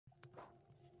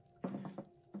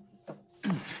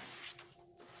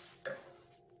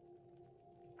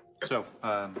So,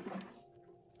 are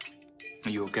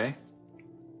you okay?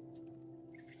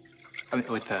 I mean,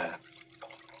 with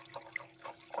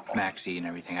Maxie and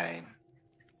everything,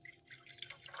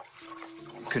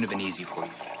 couldn't have been easy for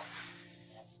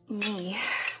you. Me?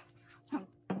 Oh,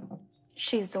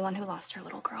 she's the one who lost her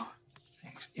little girl.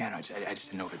 Thanks. Yeah, no, I just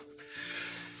didn't know if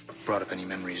it brought up any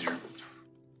memories or...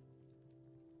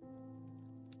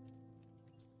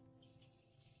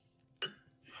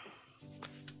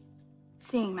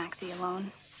 Seeing Maxie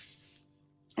alone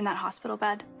in that hospital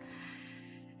bed,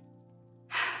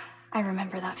 I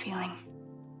remember that feeling.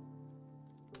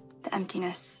 The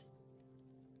emptiness,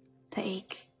 the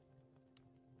ache.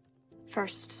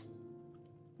 First,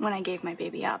 when I gave my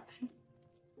baby up.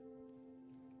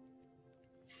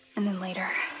 And then later,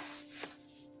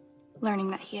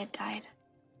 learning that he had died.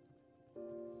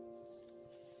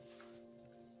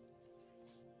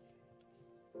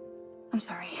 I'm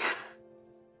sorry.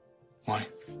 Why?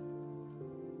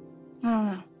 I don't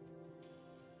know.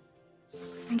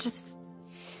 I'm just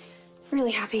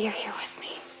really happy you're here with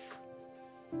me.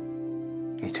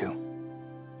 Me too.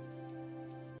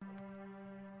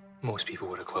 Most people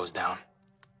would have closed down.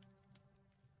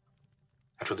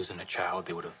 After losing a child,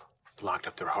 they would have locked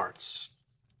up their hearts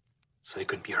so they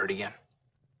couldn't be hurt again.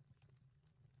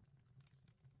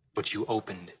 But you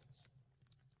opened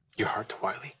your heart to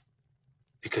Wiley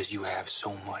because you have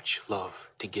so much love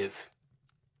to give.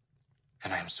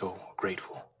 And I am so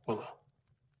grateful, Willow.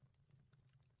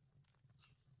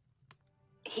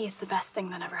 He's the best thing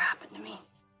that ever happened to me.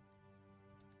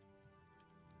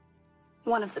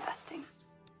 One of the best things.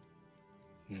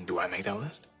 Do I make that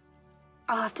list?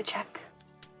 I'll have to check.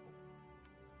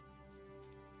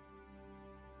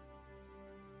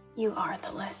 You are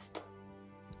the list.